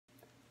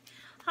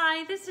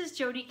Hi, this is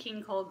Jody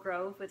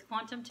Colegrove with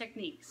Quantum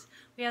Techniques.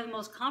 We have the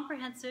most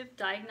comprehensive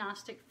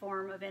diagnostic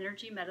form of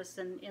energy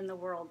medicine in the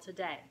world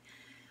today.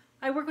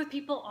 I work with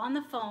people on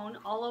the phone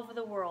all over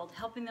the world,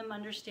 helping them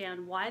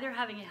understand why they're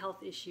having a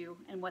health issue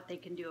and what they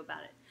can do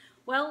about it.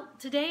 Well,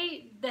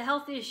 today the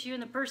health issue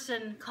and the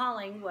person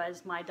calling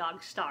was my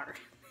dog Star.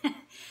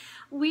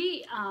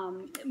 We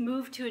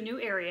moved to a new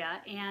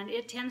area and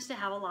it tends to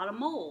have a lot of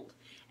mold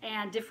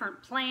and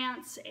different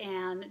plants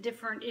and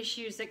different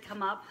issues that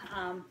come up,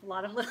 a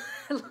lot of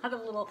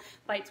little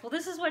bites. Well,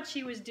 this is what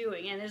she was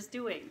doing and is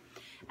doing.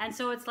 And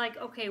so it's like,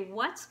 okay,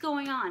 what's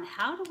going on?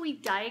 How do we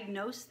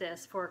diagnose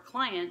this for a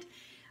client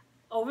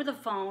over the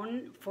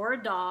phone for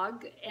a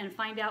dog and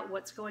find out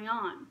what's going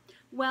on?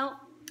 Well,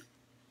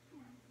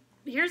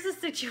 here's the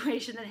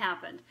situation that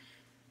happened.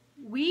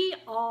 We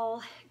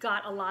all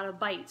got a lot of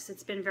bites.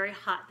 It's been very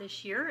hot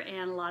this year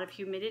and a lot of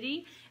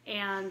humidity,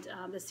 and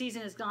the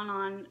season has gone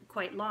on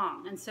quite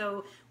long. And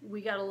so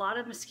we got a lot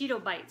of mosquito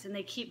bites, and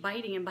they keep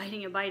biting and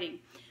biting and biting.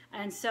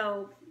 And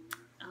so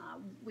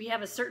we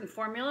have a certain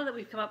formula that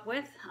we've come up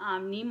with,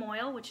 neem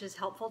oil, which is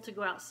helpful to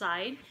go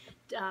outside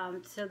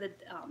so that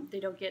they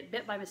don't get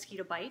bit by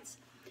mosquito bites.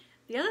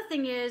 The other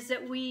thing is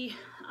that we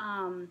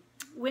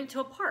went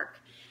to a park.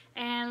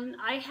 And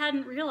I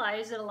hadn't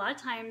realized that a lot of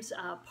times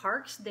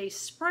parks, they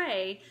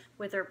spray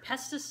with their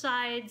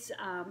pesticides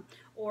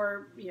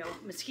or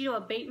mosquito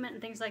abatement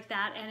and things like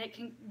that, and it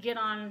can get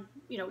on,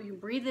 you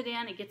breathe it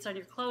in, it gets on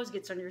your clothes,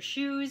 gets on your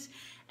shoes.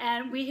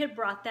 And we had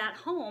brought that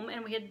home,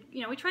 and we had,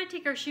 we tried to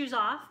take our shoes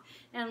off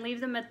and leave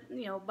them at,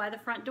 by the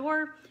front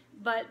door,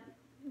 but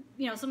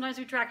sometimes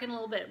we track it a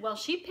little bit. Well,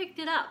 she picked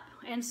it up,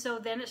 and so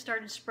then it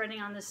started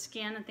spreading on the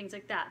skin and things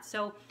like that.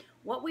 So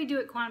what we do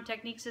at Quantum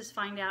Techniques is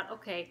find out,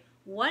 okay,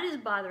 what is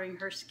bothering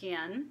her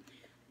skin?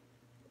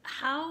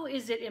 How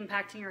is it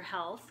impacting her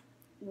health?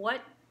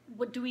 What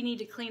do we need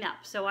to clean up?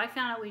 So I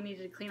found out we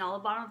needed to clean all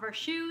the bottom of our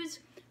shoes,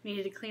 we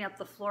needed to clean up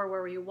the floor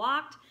where we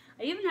walked.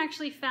 I even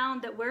actually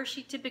found that where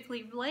she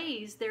typically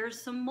lays, there's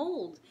some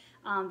mold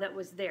that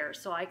was there.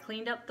 So I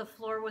cleaned up the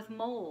floor with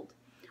mold.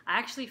 I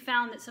actually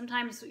found that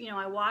sometimes,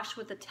 I wash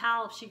with a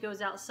towel if she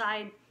goes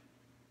outside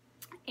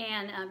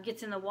and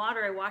gets in the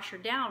water, I wash her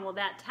down. Well,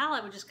 that towel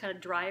I would just kind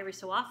of dry every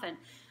so often,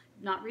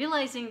 not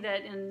realizing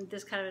that in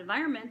this kind of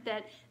environment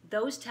that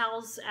those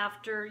towels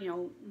after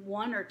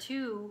one or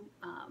two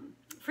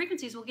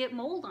frequencies will get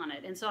mold on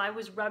it. And so I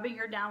was rubbing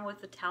her down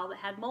with a towel that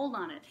had mold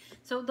on it.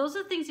 So those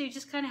are things that you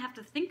just kind of have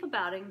to think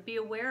about and be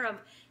aware of.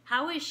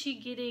 How is she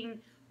getting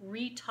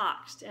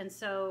retoxed? And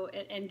so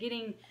and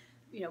getting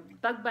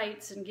bug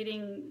bites and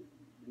getting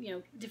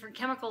different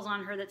chemicals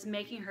on her that's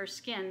making her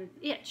skin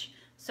itch.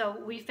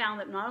 So we found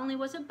that not only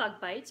was it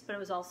bug bites, but it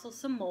was also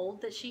some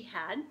mold that she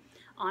had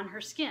on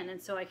her skin.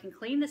 And so I can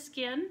clean the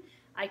skin,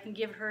 I can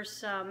give her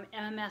some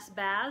MMS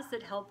baths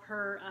that help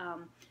her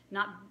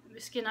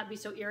skin not be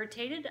so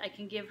irritated. I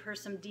can give her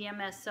some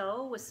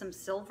DMSO with some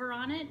silver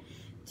on it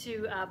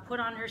to put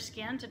on her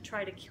skin to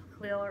try to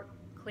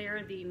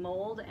clear the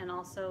mold and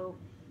also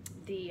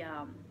the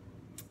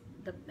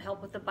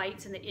help with the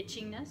bites and the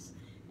itchiness.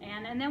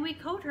 And then we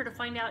coat her to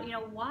find out,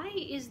 why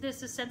is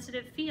this a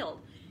sensitive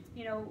field?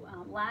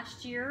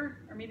 Last year,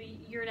 or maybe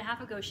a year and a half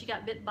ago, she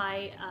got bit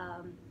by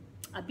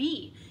a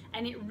bee,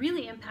 and it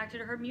really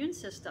impacted her immune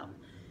system.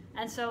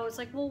 And so it's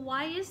like, well,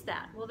 why is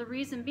that? Well, the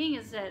reason being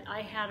is that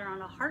I had her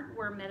on a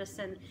heartworm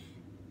medicine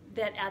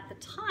that at the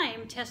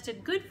time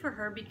tested good for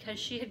her because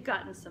she had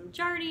gotten some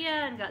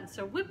giardia and gotten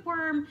some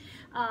whipworm,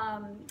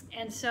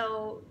 and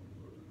so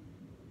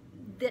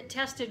that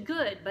tested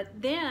good, but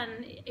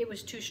then it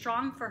was too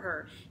strong for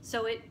her.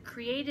 So it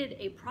created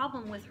a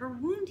problem with her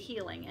wound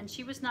healing, and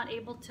she was not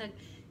able to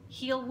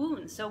heal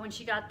wounds. So when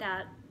she got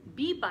that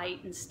bee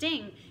bite and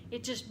sting,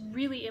 it just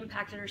really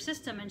impacted her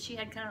system, and she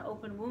had kind of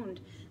open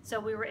wound. So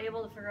we were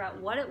able to figure out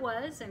what it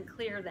was and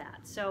clear that.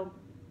 So,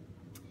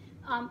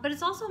 but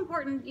it's also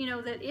important,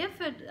 that if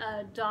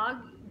a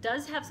dog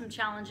does have some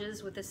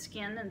challenges with the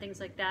skin and things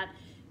like that,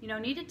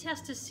 need to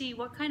test to see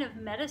what kind of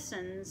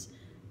medicines,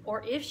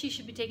 or if she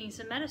should be taking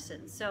some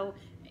medicine. So,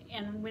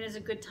 and when is a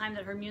good time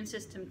that her immune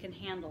system can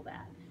handle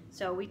that.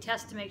 So we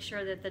test to make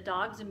sure that the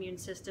dog's immune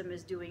system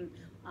is doing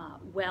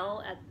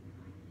well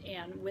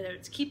and whether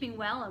it's keeping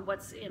well and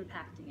what's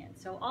impacting it.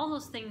 So all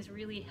those things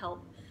really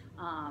help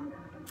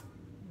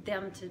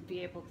them to be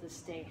able to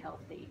stay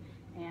healthy.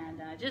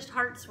 And it just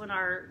hurts when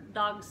our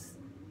dogs'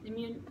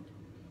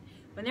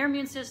 when their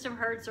immune system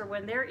hurts or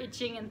when they're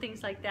itching and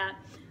things like that.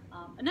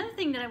 Another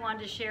thing that I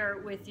wanted to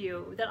share with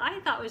you that I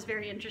thought was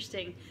very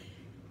interesting,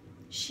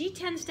 she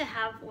tends to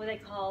have what they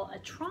call a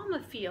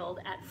trauma field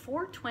at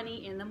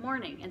 4:20 in the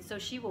morning. And so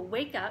she will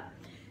wake up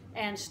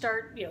and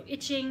start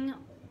itching,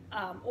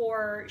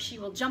 or she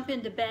will jump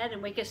into bed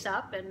and wake us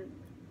up. And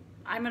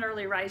I'm an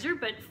early riser,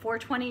 but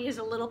 4:20 is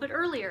a little bit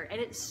earlier. And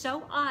it's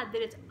so odd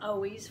that it's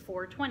always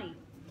 4:20.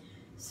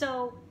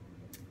 So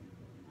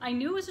I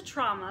knew it was a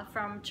trauma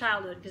from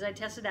childhood because I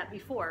tested that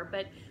before,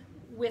 but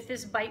with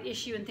this bite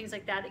issue and things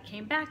like that, it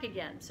came back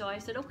again. So I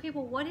said, okay,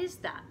 well, what is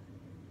that?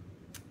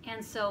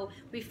 And so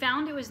we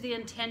found it was the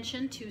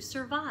intention to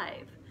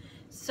survive.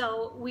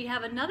 So we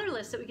have another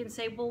list that we can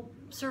say, well,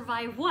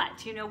 survive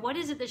what? You know, what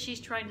is it that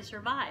she's trying to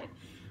survive?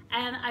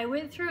 And I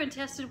went through and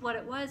tested what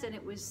it was, and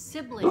it was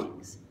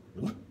siblings.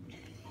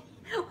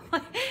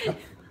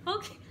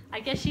 Okay, I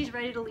guess she's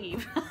ready to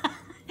leave.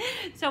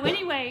 So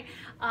anyway,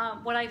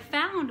 what I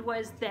found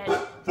was that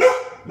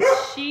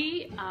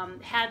she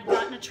had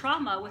gotten a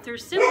trauma with her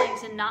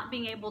siblings and not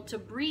being able to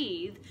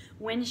breathe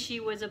when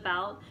she was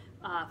about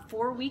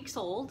 4 weeks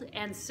old,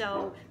 and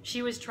so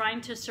she was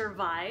trying to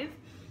survive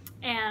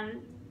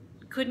and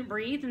couldn't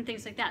breathe and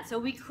things like that. So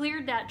we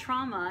cleared that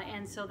trauma,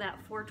 and so that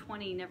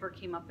 420 never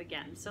came up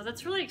again. So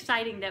that's really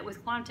exciting that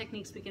with quantum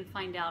techniques we can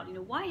find out, you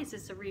know, why is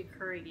this a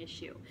reoccurring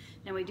issue?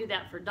 And we do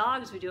that for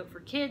dogs, we do it for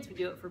kids, we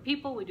do it for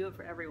people, we do it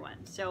for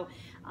everyone. So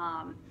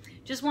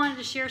just wanted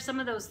to share some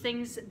of those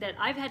things that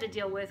I've had to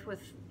deal with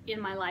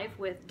in my life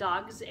with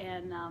dogs,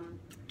 and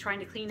trying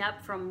to clean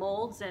up from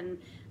molds and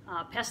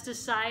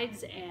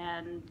pesticides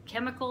and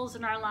chemicals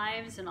in our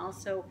lives, and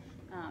also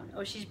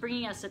oh, she's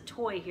bringing us a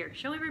toy here.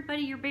 Show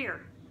everybody your bear.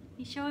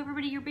 You show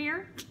everybody your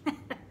bear?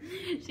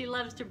 She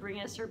loves to bring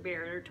us her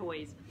bear, her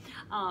toys.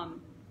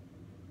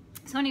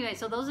 So anyway,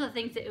 so those are the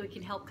things that we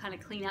can help kind of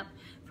clean up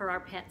for our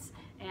pets,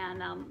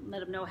 and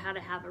let them know how to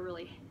have a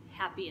really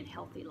happy and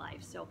healthy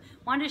life. So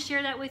wanted to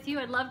share that with you.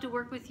 I'd love to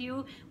work with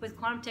you with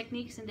quantum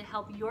techniques and to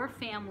help your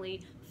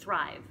family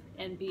thrive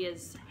and be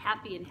as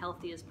happy and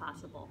healthy as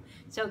possible.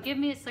 So give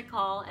me a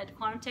call at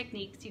Quantum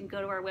Techniques. You can go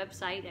to our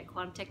website at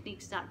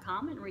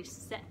quantumtechniques.com and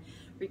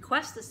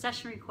request a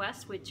session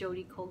request with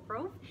Jody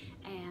Colegrove,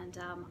 and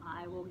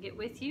I will get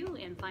with you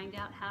and find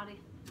out how to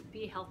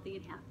be healthy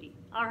and happy.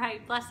 All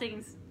right,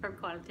 blessings from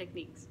Quantum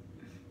Techniques.